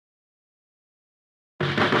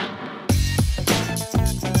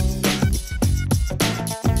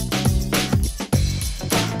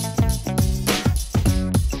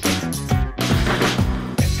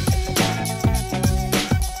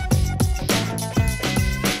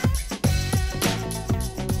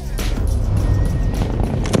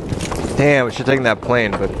Damn, we should have taken that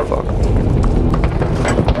plane, but fuck.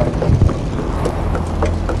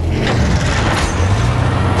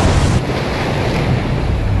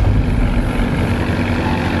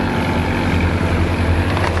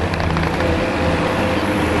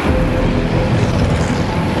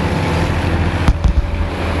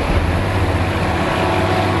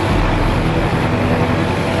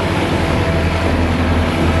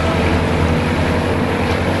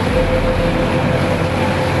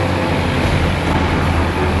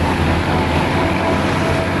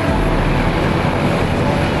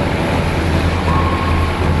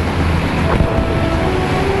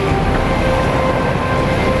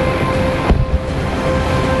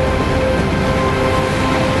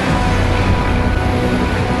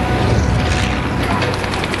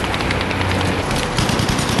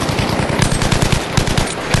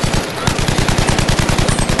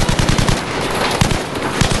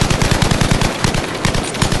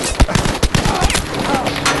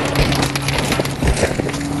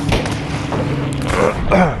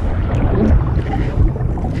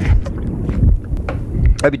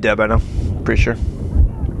 I'd be dead by now, pretty sure. You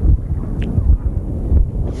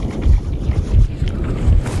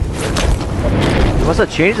must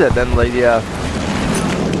have changed that then, like, yeah.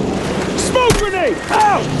 Smoke grenade!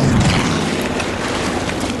 Out!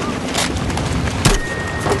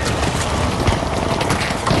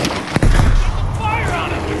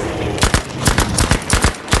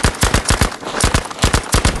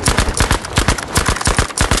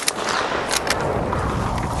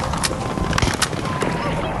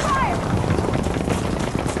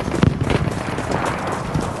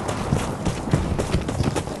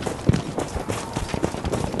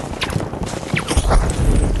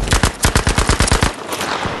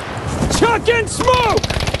 Chucking smoke!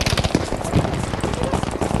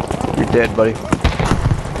 You're dead, buddy.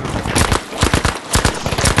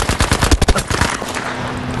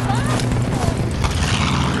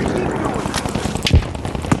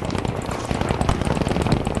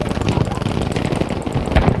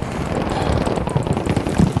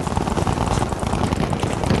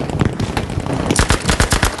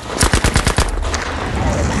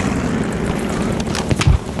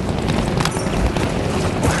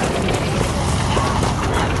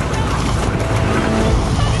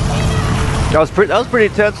 That was pretty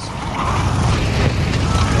intense.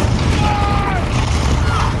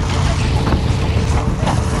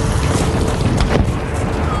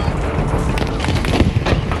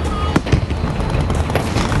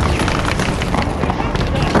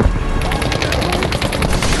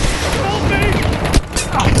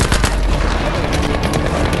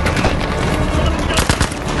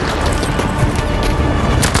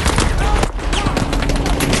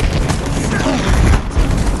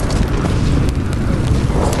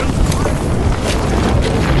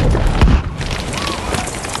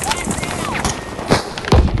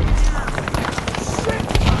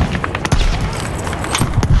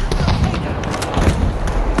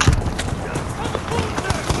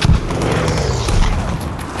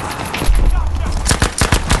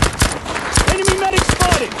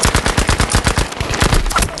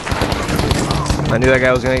 I knew that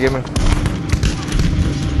guy was gonna get me.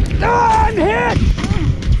 Ah, I'm hit!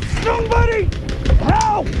 Somebody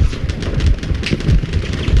help!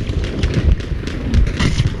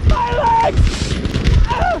 My legs!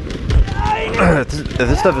 If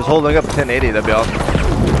this stuff is holding up 1080, that'd be awesome.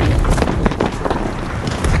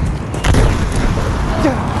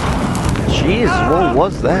 Jeez, what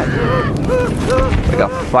was that? Like a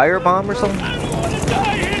firebomb or something? I don't want to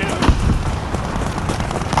die here!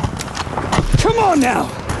 Come on now!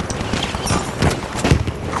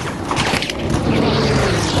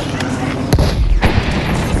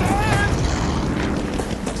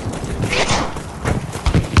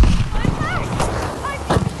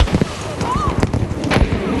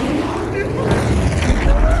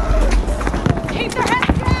 Keep their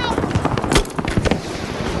heads down!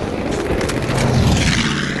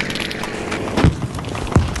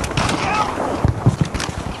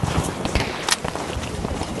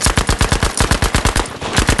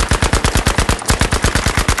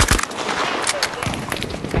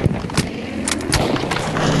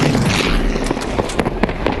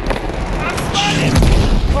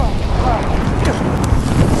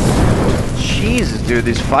 Jesus, dude,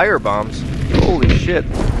 these fire bombs. Holy shit.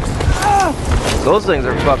 Those things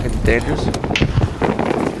are fucking dangerous.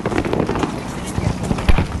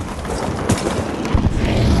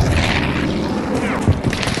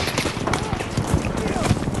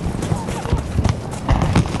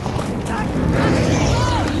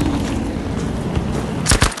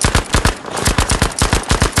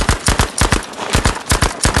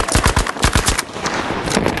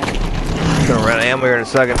 ammo here in a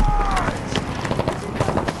second.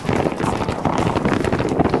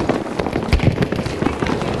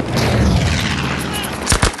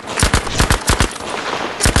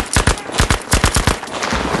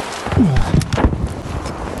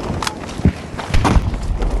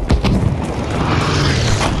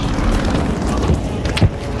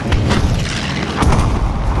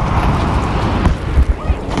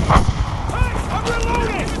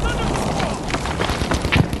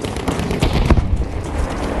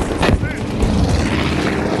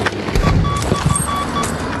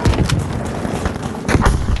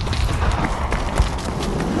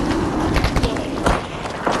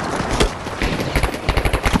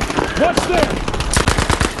 What's there?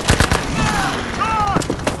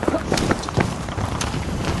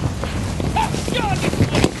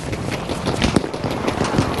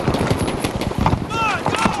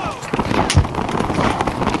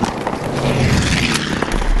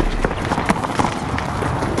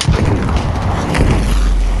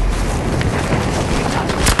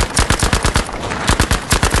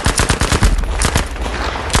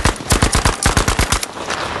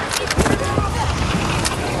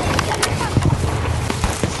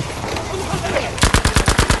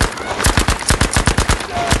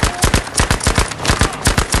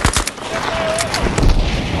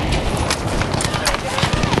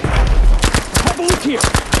 Here.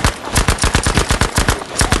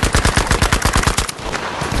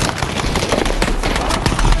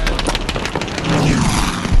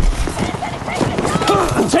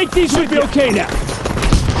 Take these, should be okay now.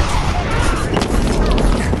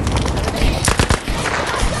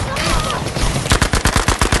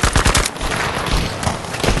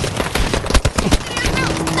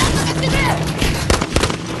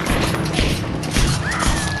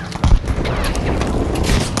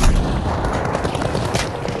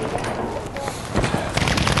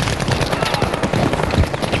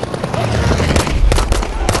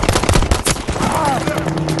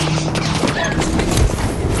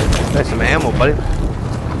 Nice, some ammo, buddy.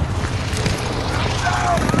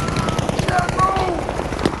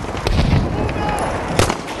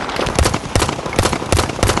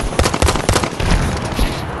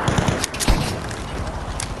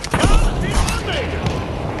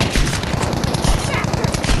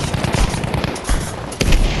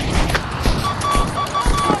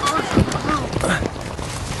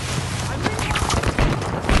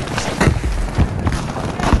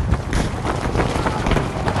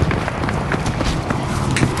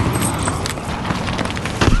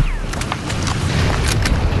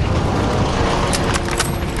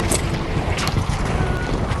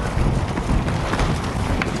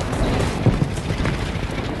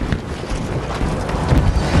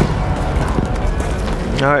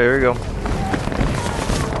 All right, here we go.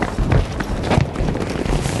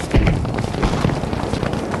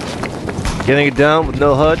 Getting it down with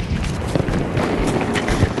no HUD.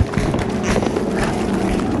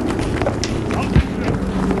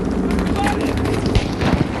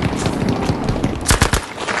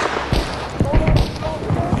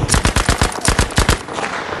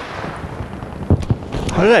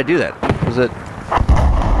 How did I do that? Was it...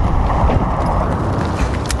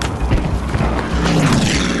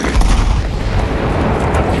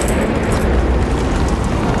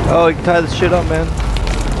 Oh, you can tie this shit up, man.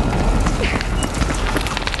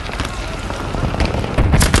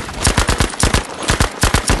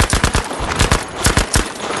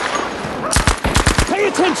 Pay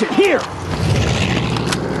attention, here!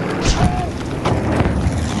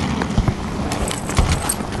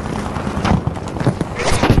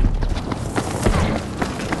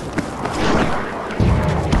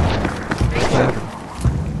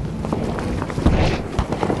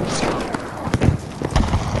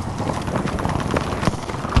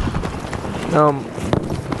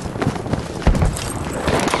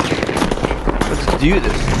 Let's do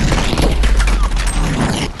this.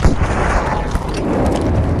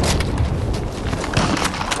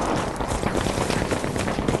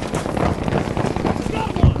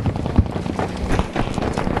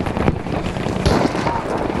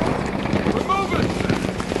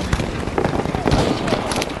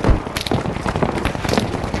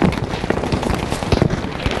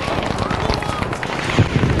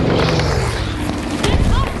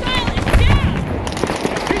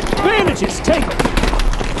 Just take it.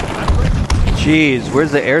 Jeez,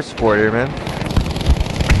 where's the air support here, man?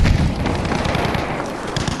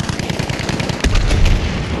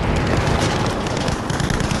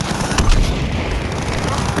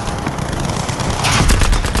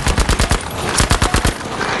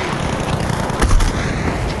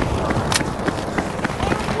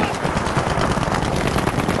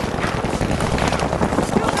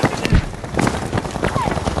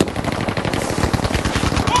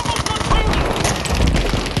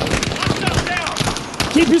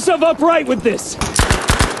 Keep yourself upright with this.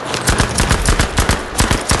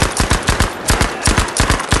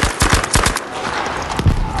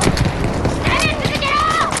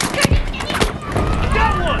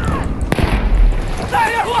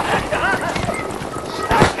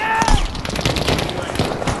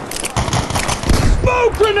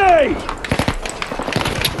 Smoke grenade!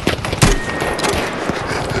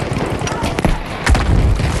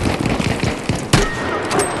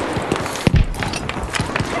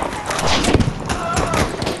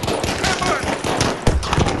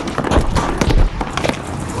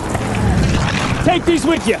 Take these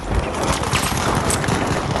with you.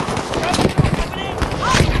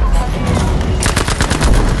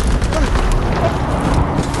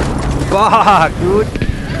 Fuck, dude.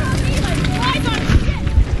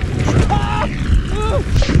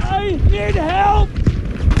 I need help.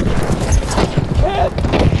 Can't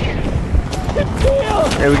feel.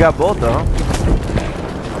 Hey, we got both though.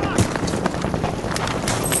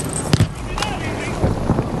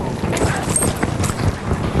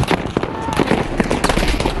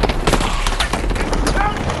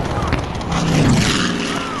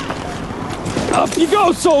 Up you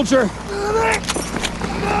go, soldier!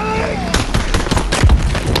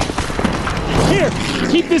 Here,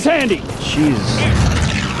 keep this handy. Jesus.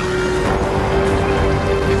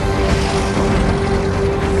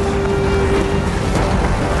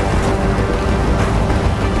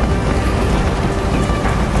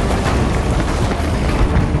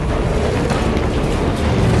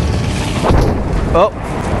 Oh.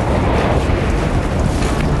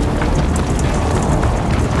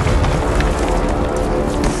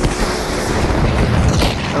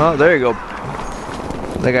 Oh, there you go.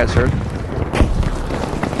 That guy's hurt.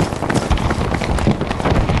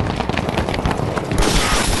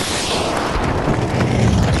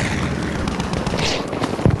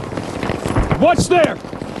 Watch there!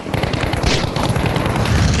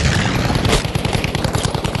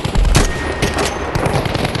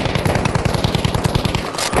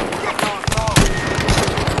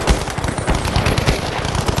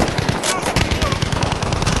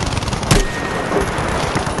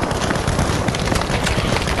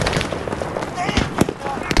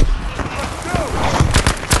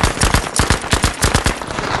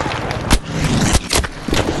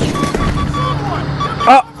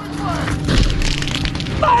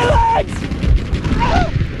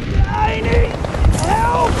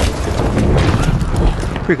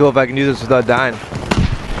 Pretty cool if I can do this without dying.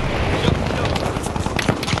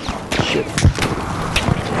 Shit.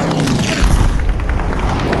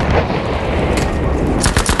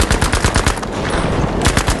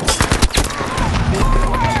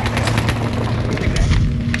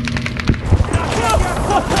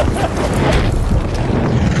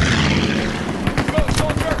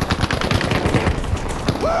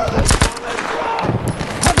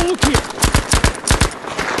 Have a look here.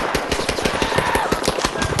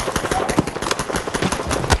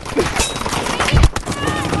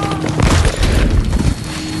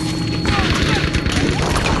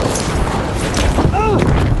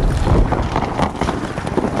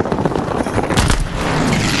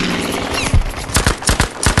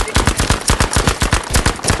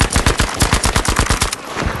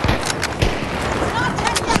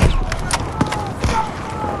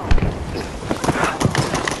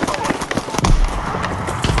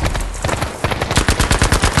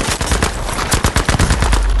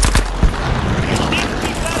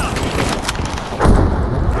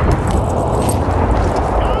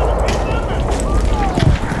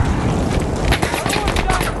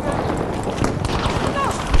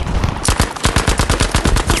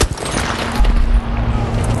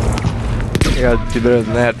 You gotta do better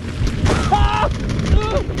than that.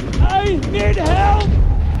 I need help!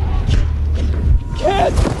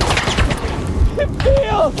 Can't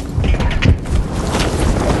feel!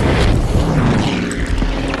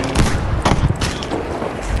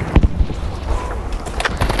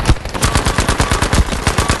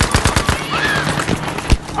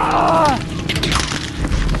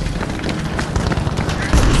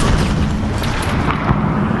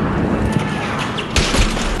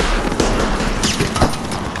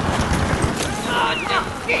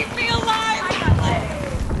 Keep me alive!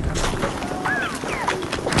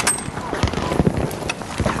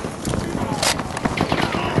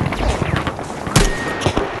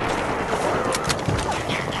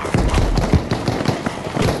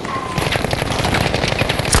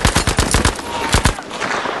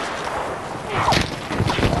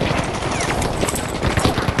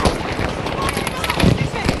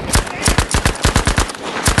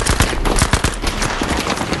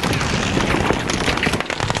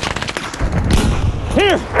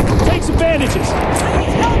 bandages. I need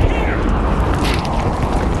help here.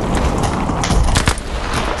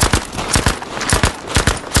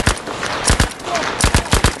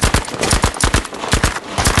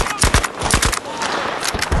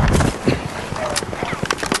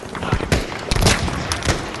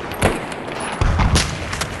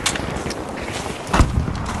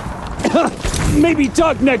 Maybe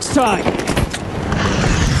duck next time.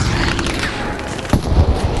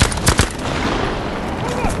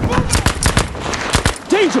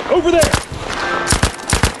 Danger over there.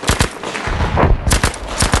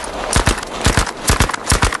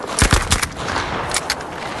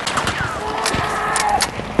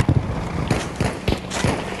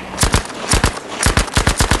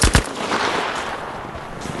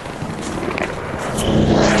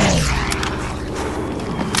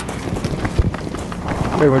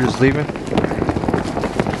 Wait, we're just leaving?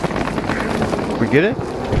 We get it?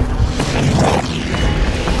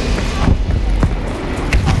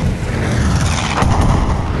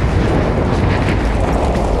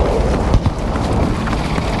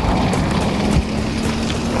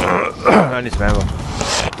 I need some ammo.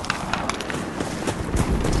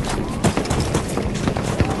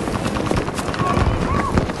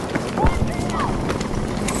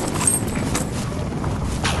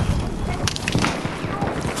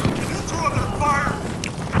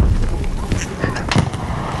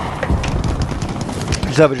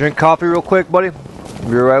 Just have a drink coffee real quick, buddy.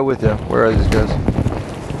 Be right with you. Where are these guys?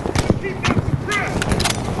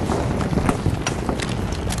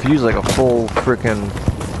 Could use like a full frickin'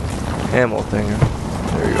 ammo thing.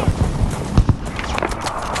 There you go.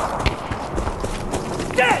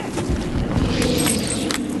 Dead!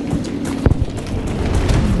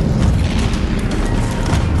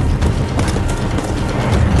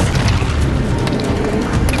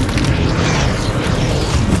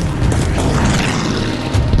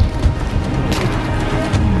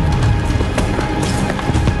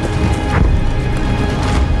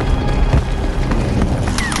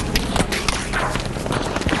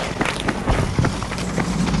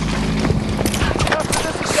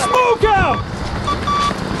 Smoke out!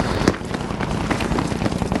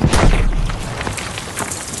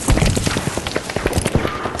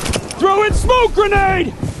 Throw in smoke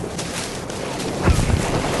grenade!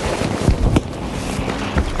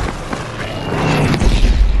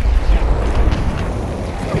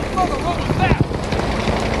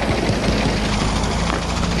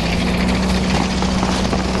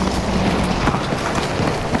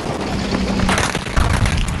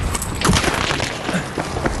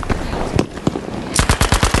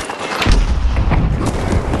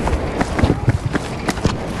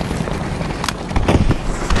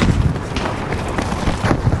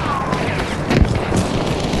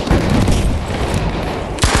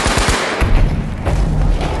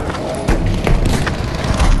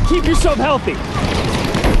 Keep yourself healthy.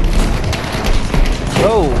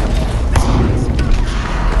 Oh!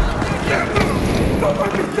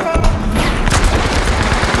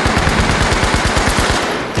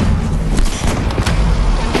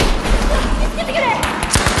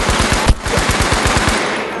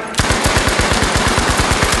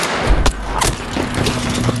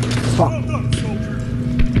 Fuck.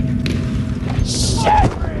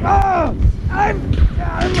 Shit! Oh, I'm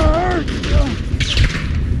hurt.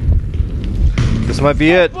 This might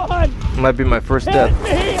be it. Come on, Might be my first get death. me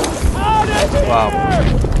out of here! Wow.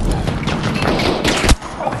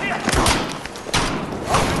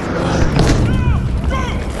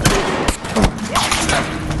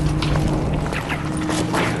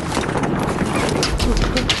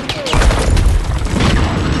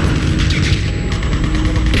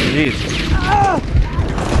 Jeez.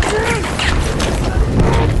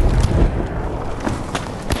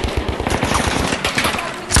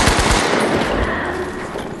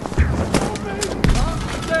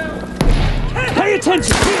 Pay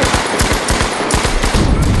attention! Here!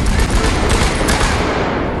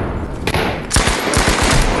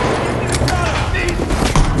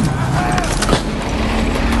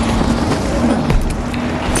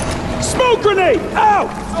 Smoke grenade! Out!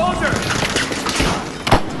 Soldier!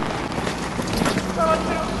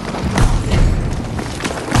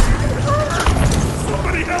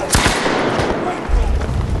 Somebody help!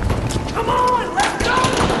 Come on, let's go!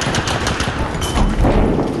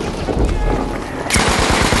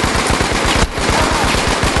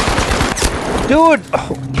 Dude!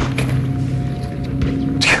 Oh.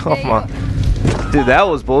 Come on. Dude, that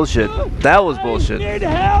was bullshit. That was bullshit. I need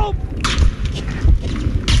help!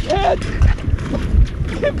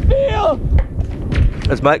 Can't feel!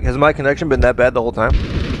 Has my connection been that bad the whole time?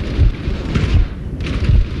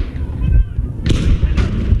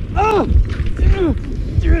 Oh!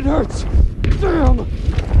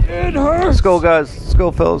 Let's go, guys. Let's go,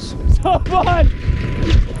 fellas. Someone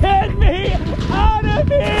get me out of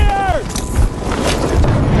here!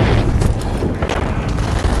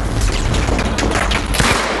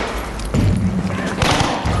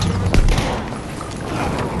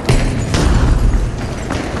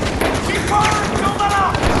 Keep firing! Don't let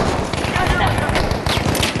up!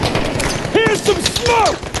 Here's some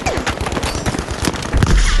smoke!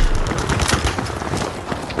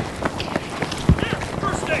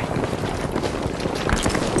 First aid!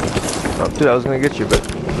 Oh, dude, I was gonna get you, but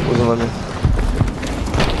wasn't letting me.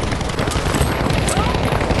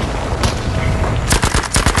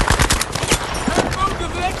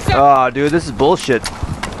 Ah, dude, this is bullshit.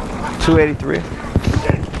 283.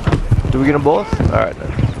 Do we get them both? All right,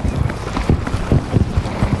 then.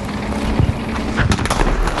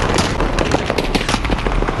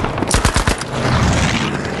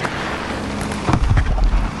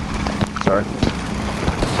 Sorry.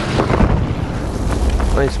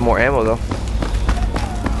 I need some more ammo, though.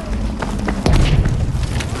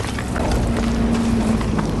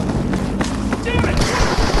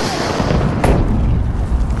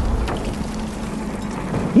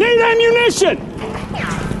 Need ammunition!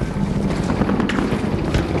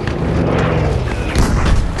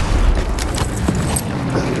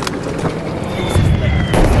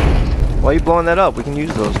 Why are you blowing that up? We can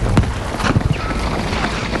use those.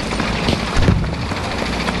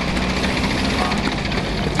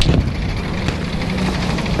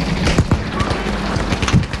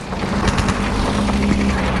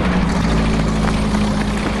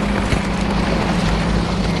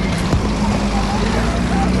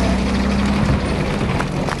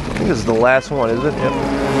 I think this is the last one, is it? Yep.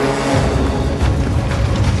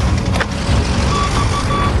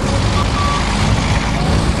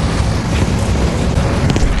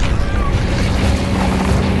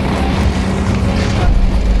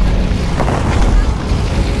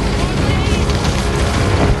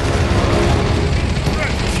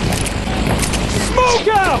 Smoke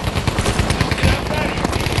out!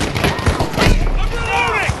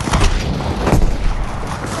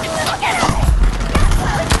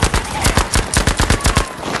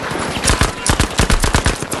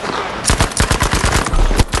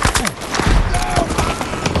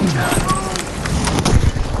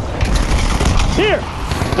 Here!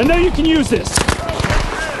 I know you can use this!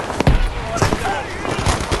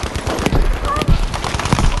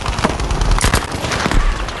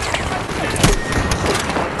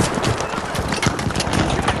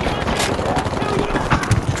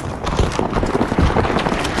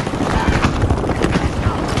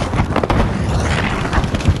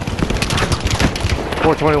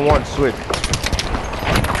 .421, sweet.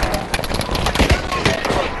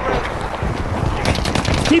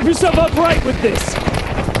 Keep yourself upright with this!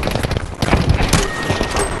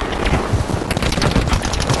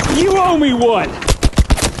 You owe me one!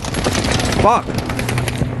 Fuck!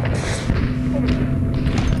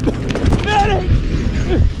 Medic!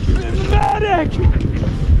 Medic!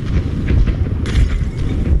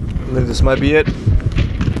 I think this might be it.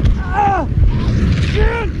 Ah!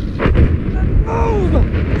 Shit! Move!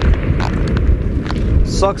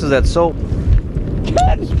 Sucks is that so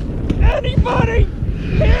Can anybody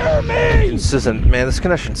hear me? consistent. Man, this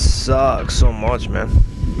connection sucks so much, man.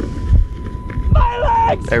 My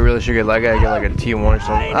legs! I really should get like a T1 or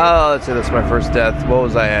something. Oh, let's say that's my first death. What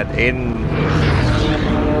was I at? 8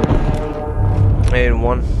 and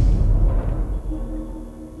 1.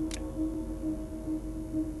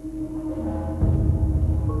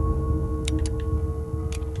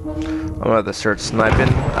 I'm gonna have to start sniping,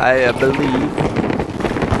 I believe.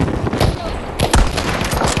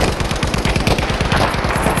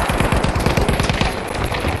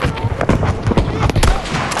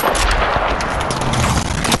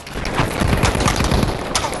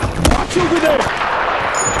 Watch over there!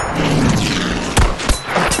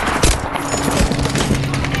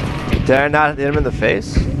 Did I not hit him in the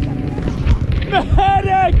face?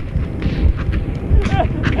 Medic!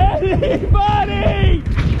 Anybody!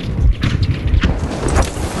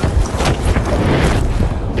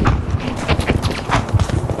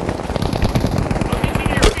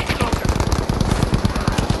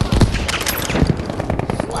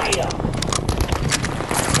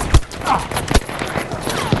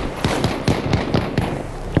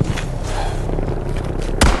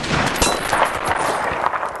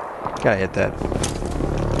 Gotta hit that.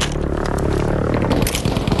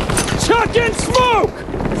 Chuck in smoke!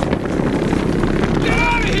 Get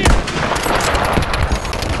out of here!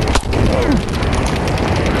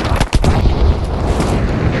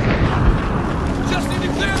 Just need to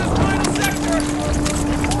clear this final sector!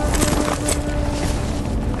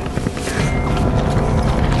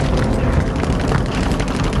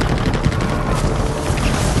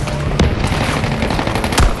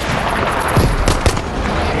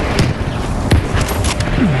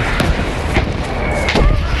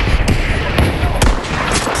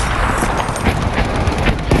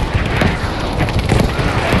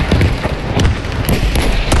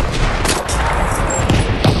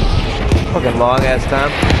 Fucking long ass time.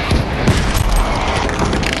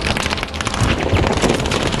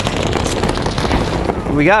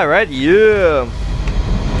 We got it, right? Yeah.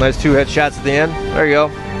 Nice 2 headshots at the end. There you go.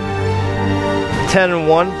 10 and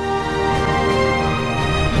 1.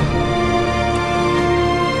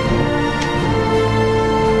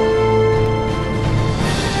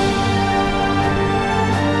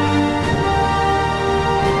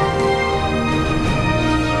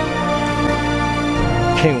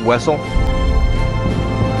 King Wessel.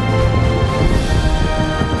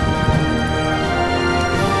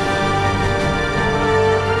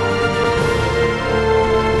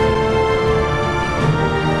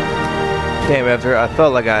 Damn, after I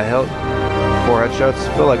felt like I held 4 headshots,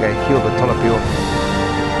 I feel like I healed a ton of people.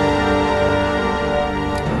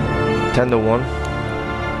 10 to 1.